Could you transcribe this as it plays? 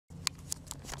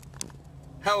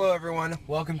Hello everyone,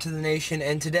 welcome to the nation,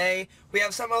 and today we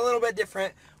have something a little bit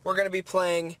different. We're going to be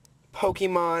playing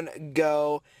Pokemon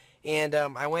Go, and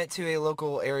I went to a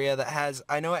local area that has,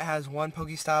 I know it has one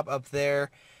Pokestop up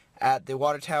there at the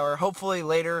water tower. Hopefully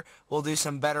later we'll do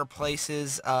some better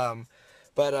places,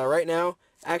 but right now,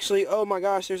 actually, oh my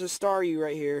gosh, there's a Staryu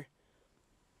right here.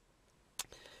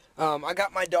 I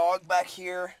got my dog back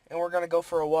here, and we're going to go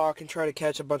for a walk and try to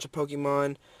catch a bunch of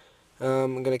Pokemon.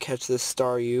 I'm going to catch this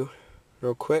Staryu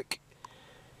real quick,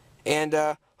 and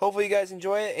hopefully you guys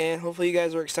enjoy it, and hopefully you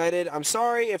guys are excited. I'm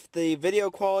sorry if the video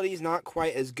quality is not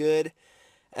quite as good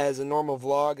as a normal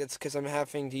vlog. It's because I'm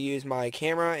having to use my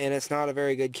camera, and it's not a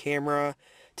very good camera,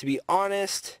 to be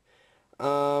honest. There's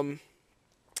a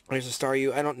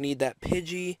Staryu. I don't need that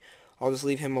Pidgey. I'll just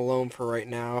leave him alone for right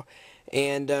now.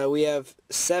 And we have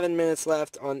 7 minutes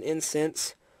left on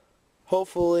Incense.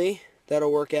 Hopefully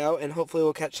that'll work out, and hopefully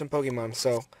we'll catch some Pokemon.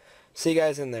 So see you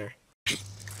guys in there.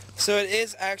 So it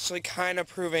is actually kind of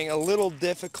proving a little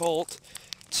difficult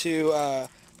to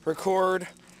record,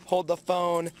 hold the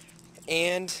phone,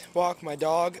 and walk my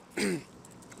dog.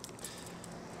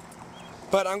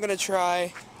 But I'm going to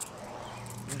try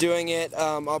doing it.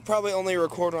 I'll probably only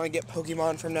record when I get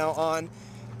Pokemon from now on,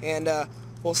 and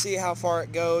we'll see how far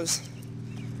it goes.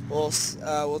 We'll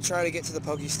try to get to the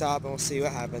Pokestop, and we'll see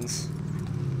what happens.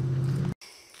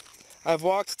 I've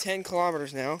walked 10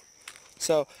 kilometers now,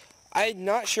 so I'm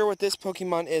not sure what this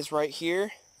Pokemon is right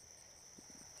here.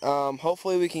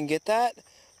 Hopefully we can get that.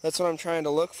 That's what I'm trying to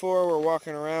look for. We're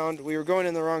walking around. We were going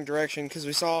in the wrong direction because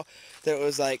we saw that it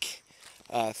was like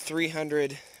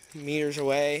 300 meters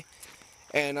away.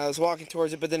 And I was walking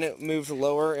towards it, but then it moved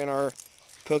lower in our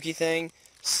Poke thing,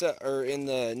 or in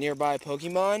the nearby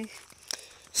Pokemon.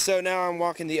 So now I'm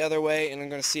walking the other way, and I'm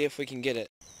going to see if we can get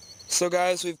it. So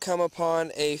guys, we've come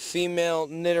upon a female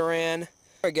Nidoran.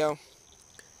 There we go.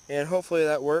 And hopefully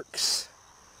that works.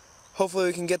 Hopefully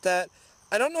we can get that.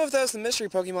 I don't know if that was the mystery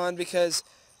Pokemon because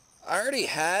I already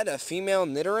had a female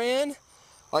Nidoran.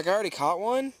 Like, I already caught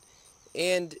one.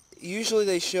 And usually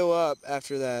they show up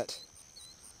after that.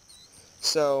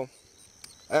 So,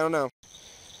 I don't know.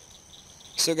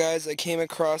 So guys, I came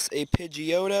across a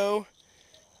Pidgeotto.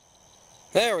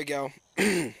 There we go.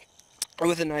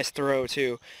 With a nice throw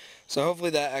too. So hopefully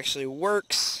that actually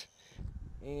works.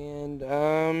 And,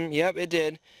 yep, it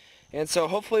did. And so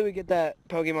hopefully we get that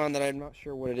Pokemon that I'm not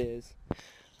sure what it is.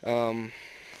 I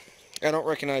don't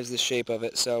recognize the shape of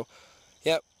it, so,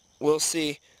 yep, we'll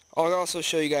see. I'll also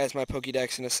show you guys my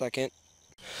Pokédex in a second.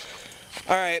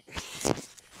 Alright,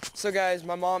 so guys,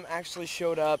 my mom actually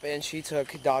showed up, and she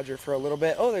took Dodger for a little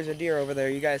bit. Oh, there's a deer over there.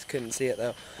 You guys couldn't see it,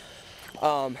 though.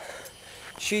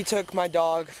 She took my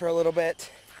dog for a little bit,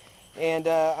 and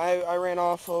I ran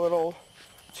off a little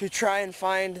to try and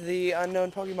find the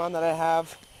unknown Pokemon that I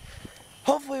have.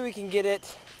 Hopefully we can get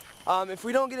it. If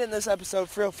we don't get it in this episode,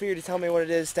 feel free to tell me what it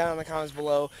is down in the comments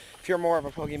below if you're more of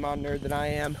a Pokemon nerd than I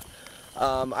am.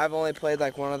 I've only played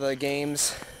like one of the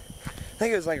games. I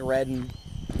think it was like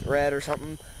Red or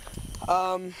something.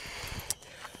 I'll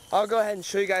go ahead and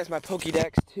show you guys my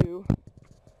Pokédex too.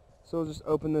 So we'll just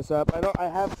open this up. I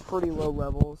have pretty low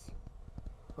levels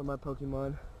for my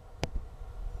Pokemon.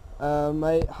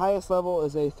 My highest level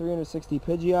is a 360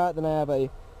 Pidgeot. Then I have a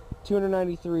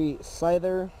 293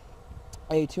 Scyther,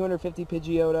 a 250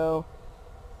 Pidgeotto,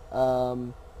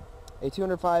 a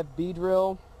 205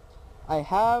 Beedrill. I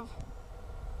have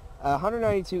a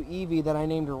 192 Eevee that I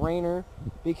named Rainer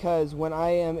because when I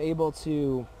am able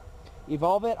to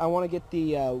evolve it, I want to get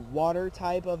the water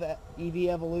type of Eevee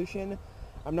evolution.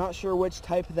 I'm not sure which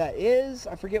type that is.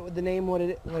 I forget what the name, what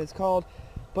it's called,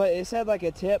 but it said like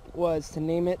a tip was to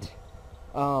name it.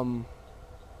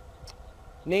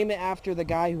 Name it after the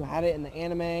guy who had it in the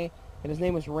anime, and his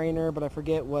name was Rainer, but I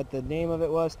forget what the name of it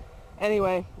was.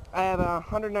 Anyway, I have a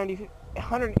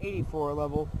 184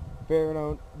 level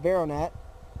Venonat,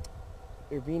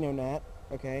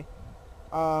 okay.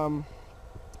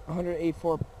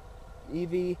 184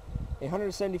 Eevee, a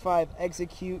 175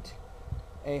 Execute,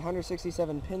 a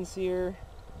 167 Pinsir,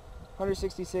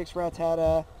 166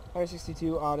 Rattata,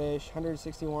 162 Oddish,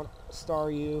 161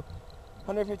 Staryu,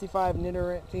 155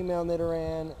 female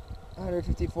Nidoran,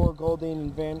 154 Goldeen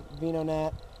and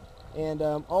Venonat, and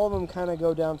all of them kind of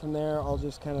go down from there. I'll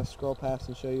just kind of scroll past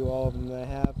and show you all of them that I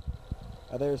have.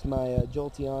 There's my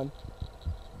Jolteon,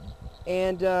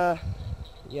 and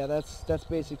yeah, that's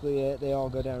basically it. They all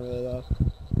go down really low,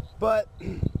 but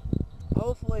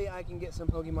hopefully I can get some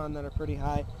Pokemon that are pretty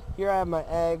high. Here I have my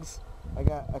eggs. I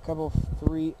got a couple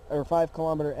 3 or 5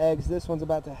 kilometer eggs. This one's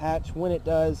about to hatch. When it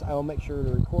does, I will make sure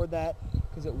to record that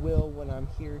because it will when I'm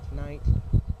here tonight.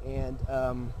 And see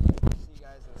you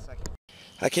guys in a second.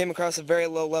 I came across a very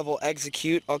low level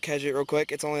Execute. I'll catch it real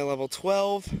quick. It's only a level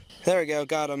 12. There we go,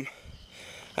 got him.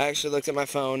 I actually looked at my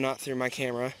phone, not through my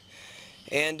camera.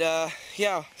 And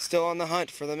yeah, still on the hunt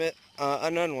for the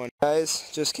unknown one. Guys,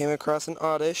 just came across an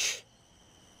Oddish.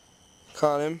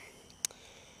 Caught him.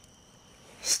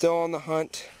 Still on the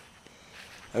hunt.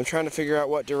 I'm trying to figure out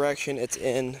what direction it's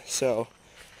in, so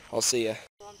I'll see ya.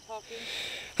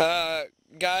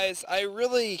 Guys, I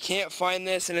really can't find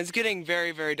this, and it's getting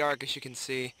very, very dark, as you can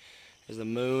see. There's the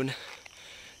moon,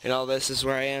 and all this is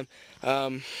where I am.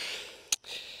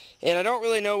 And I don't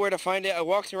really know where to find it. I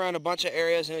walked around a bunch of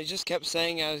areas, and it just kept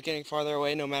saying I was getting farther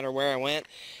away no matter where I went.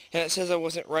 And it says I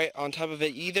wasn't right on top of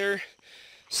it either.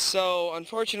 So,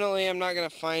 unfortunately, I'm not going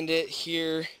to find it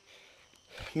here.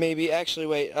 Maybe, actually,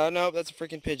 wait. No, that's a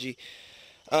freaking Pidgey.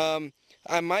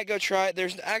 I might go try it.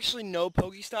 There's actually no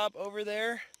Pokestop over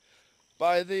there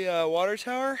by the water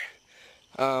tower,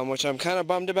 which I'm kind of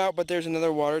bummed about, but there's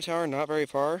another water tower not very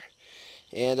far,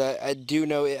 and I do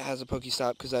know it has a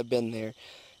Pokestop because I've been there,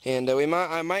 and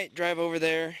I might drive over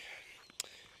there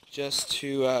just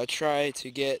to try to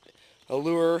get a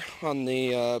lure on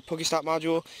the Pokestop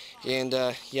module, and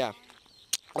yeah,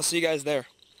 I'll see you guys there.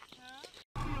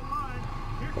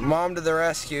 Mom to the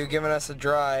rescue, giving us a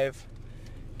drive,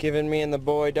 giving me and the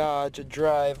boy Dodge a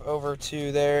drive over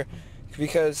to there.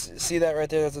 Because, see that right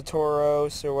there, that's a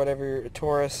Tauros, or whatever,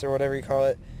 Taurus, or whatever you call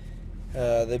it.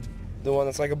 The one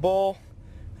that's like a bull.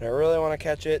 And I really want to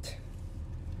catch it.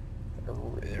 I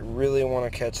really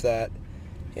want to catch that.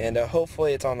 And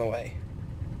hopefully it's on the way.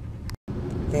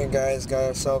 Hey guys, got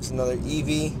ourselves another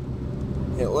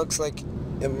Eevee. It looks like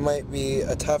it might be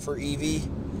a tougher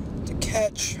Eevee to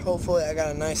catch. Hopefully, I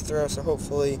got a nice throw, so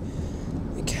hopefully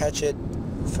we catch it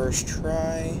first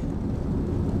try.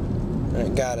 And I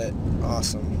got it.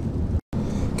 Awesome.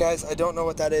 Guys, I don't know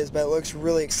what that is, but it looks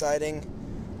really exciting.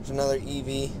 There's another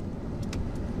Eevee.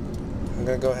 I'm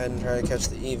going to go ahead and try to catch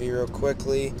the Eevee real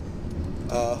quickly.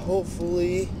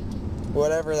 Hopefully,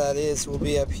 whatever that is will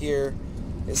be up here.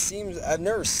 It seems, I've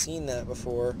never seen that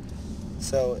before,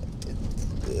 so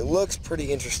it looks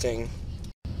pretty interesting.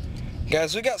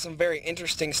 Guys, we got some very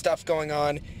interesting stuff going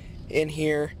on in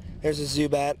here. There's a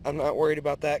Zubat. I'm not worried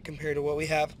about that compared to what we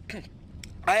have.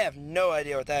 I have no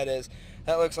idea what that is.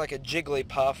 That looks like a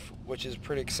Jigglypuff, which is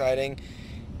pretty exciting.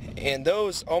 And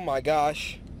those, oh my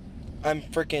gosh, I'm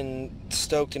freaking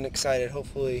stoked and excited.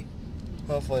 Hopefully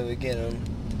we get them.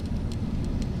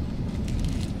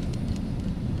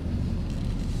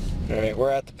 Alright, we're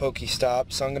at the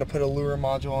Pokestop, so I'm going to put a lure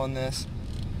module on this.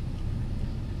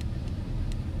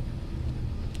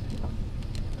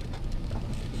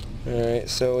 Alright,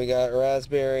 so we got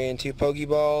Raspberry and 2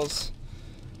 Pokeballs.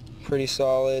 Pretty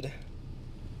solid.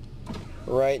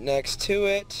 Right next to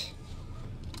it,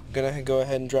 I'm gonna go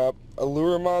ahead and drop a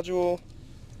lure module.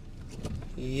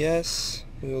 Yes,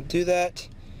 we will do that.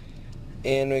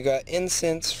 And we got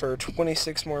incense for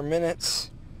 26 more minutes.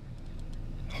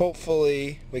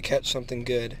 Hopefully we catch something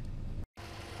good.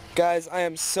 Guys, I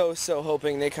am so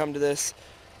hoping they come to this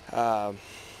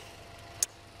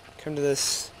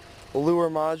lure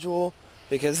module,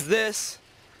 because this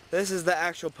is the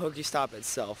actual Pokestop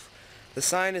itself. The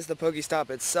sign is the Pokestop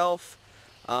itself.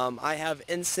 I have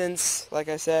incense, like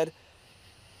I said.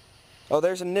 Oh,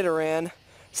 there's a Nidoran.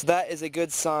 So that is a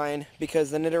good sign,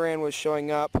 because the Nidoran was showing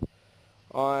up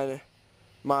on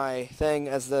my thing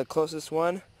as the closest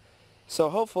one. So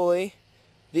hopefully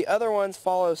the other ones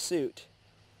follow suit.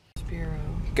 Spearow.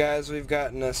 Guys, we've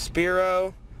gotten a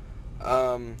Spearow.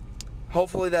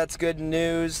 Hopefully that's good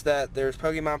news that there's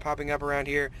Pokemon popping up around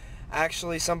here.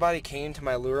 Actually, somebody came to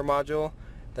my lure module.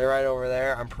 They're right over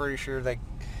there. I'm pretty sure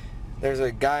there's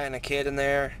a guy and a kid in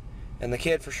there. And the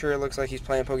kid for sure looks like he's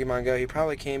playing Pokemon Go. He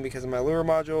probably came because of my lure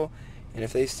module. And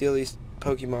if they steal these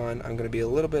Pokemon, I'm going to be a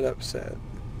little bit upset.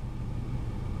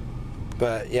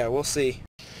 But yeah, we'll see.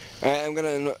 Alright, I'm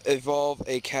going to evolve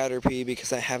a Caterpie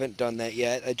because I haven't done that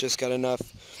yet. I just got enough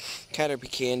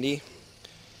Caterpie candy.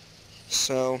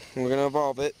 So, we're going to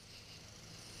evolve it.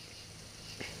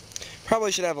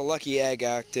 Probably should have a Lucky Egg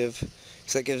active,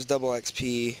 because that gives double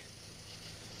XP.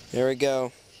 There we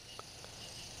go.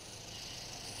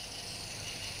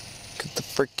 Got the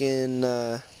freaking,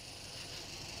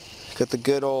 got the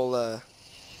good old,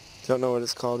 don't know what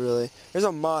it's called really. There's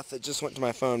a moth that just went to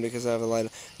my phone because I have a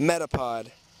light.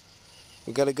 Metapod.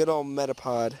 We got a good old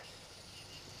Metapod.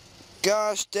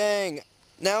 Gosh dang!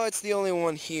 Now it's the only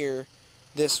one here.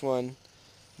 This one.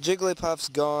 Jigglypuff's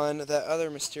gone. That other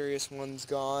mysterious one's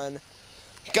gone.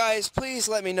 Guys, please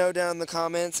let me know down in the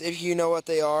comments if you know what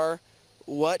they are.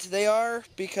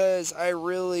 Because I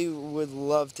really would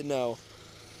love to know.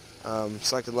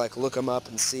 So I could like look them up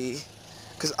and see.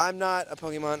 because I'm not a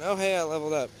Pokemon. Oh, hey, I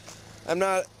leveled up. I'm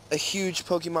not a huge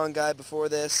Pokemon guy before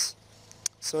this,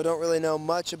 so I don't really know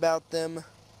much about them.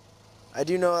 I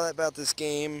do know about this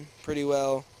game pretty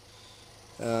well.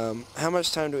 How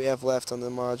much time do we have left on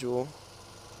the module?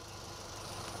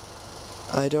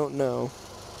 I don't know.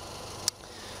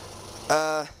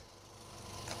 I'm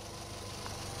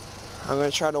going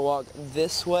to try to walk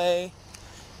this way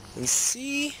and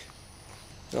see.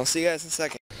 I'll see you guys in a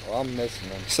second. Well, I'm missing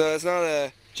him. So it's not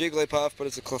a Jigglypuff, but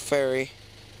it's a Clefairy.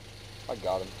 I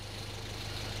got him.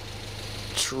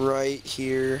 It's right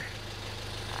here.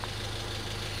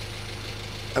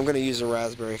 I'm going to use a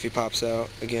Raspberry if he pops out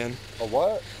again. A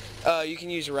what? You can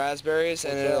use raspberries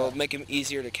and it'll make them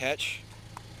easier to catch.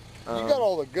 You got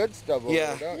all the good stuff over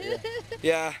there, don't you?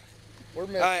 Yeah. We're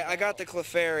missing I got the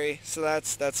Clefairy, so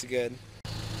that's good.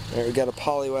 Alright, we got a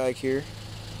Poliwag here.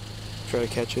 Try to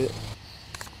catch it.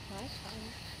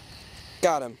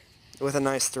 Got him with a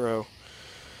nice throw.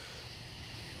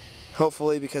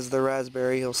 Hopefully, because of the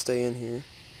raspberry, he'll stay in here.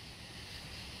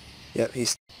 Yep,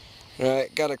 he's...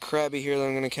 Alright, got a Krabby here that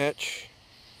I'm going to catch.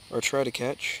 Or try to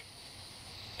catch.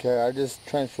 Okay, I just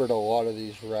transferred a lot of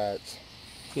these rats.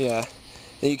 Yeah.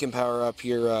 Then you can power up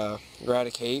your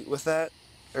Eradicate with that.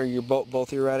 Or your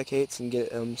both your Eradicates and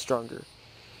get them stronger.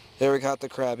 There we got the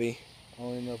Krabby. I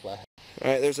don't even know if I have.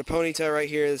 Alright, there's a Ponyta right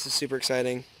here. This is super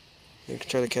exciting. You can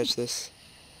try to catch this.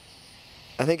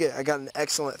 I think I got an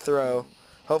excellent throw.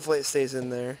 Hopefully it stays in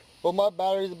there. Well, my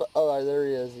battery's about... Oh, there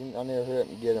he is. I need to hurry up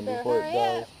and get him before it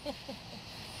dies.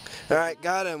 Alright,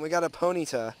 got him. We got a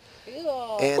Ponyta.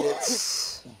 Cool. And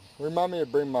it's... Remind me to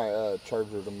bring my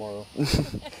charger tomorrow.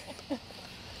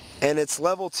 And it's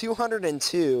level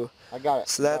 202. I got it.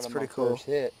 So that's pretty cool. First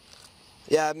hit.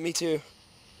 Yeah, me too.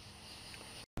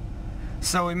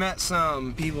 So we met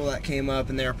some people that came up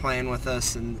and they were playing with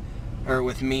us or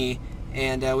with me,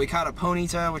 and we caught a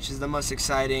Ponyta, which is the most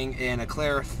exciting, and a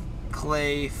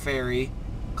Clefairy,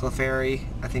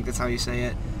 I think that's how you say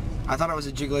it. I thought it was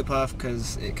a Jigglypuff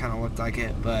because it kind of looked like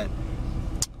it, but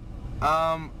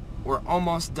we're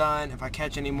almost done. If I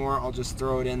catch any more, I'll just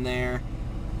throw it in there,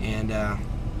 and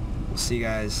we'll see you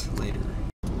guys later.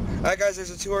 Alright guys, there's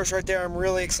a 2-horse right there. I'm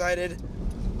really excited.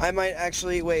 I might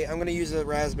actually, wait, I'm going to use a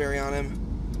raspberry on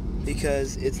him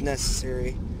because it's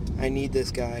necessary. I need this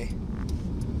guy.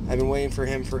 I've been waiting for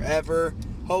him forever.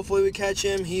 Hopefully we catch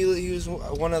him. He was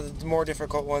one of the more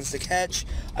difficult ones to catch.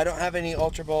 I don't have any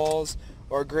Ultra Balls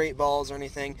or Great Balls or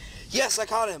anything. Yes, I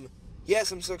caught him.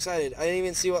 Yes, I'm so excited. I didn't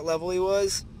even see what level he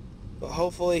was, but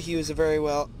hopefully he was a very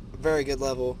good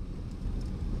level.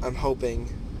 I'm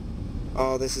hoping.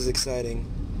 Oh, this is exciting.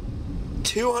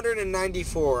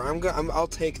 294. I'll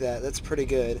take that. That's pretty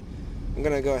good. I'm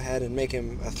gonna go ahead and make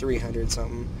him a 300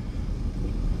 something.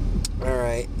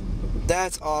 Alright.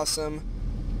 That's awesome.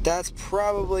 That's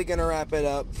probably gonna wrap it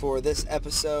up for this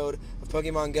episode of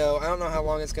Pokemon Go. I don't know how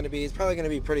long it's gonna be. It's probably gonna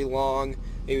be pretty long,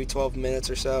 maybe 12 minutes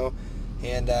or so.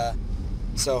 And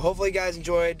so hopefully you guys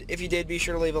enjoyed. If you did, be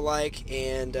sure to leave a like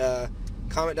and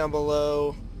comment down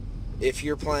below if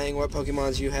you're playing, what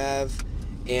Pokemons you have.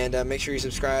 And make sure you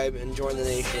subscribe and join the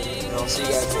nation. And I'll see you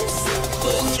guys next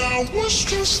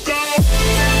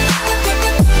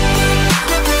time.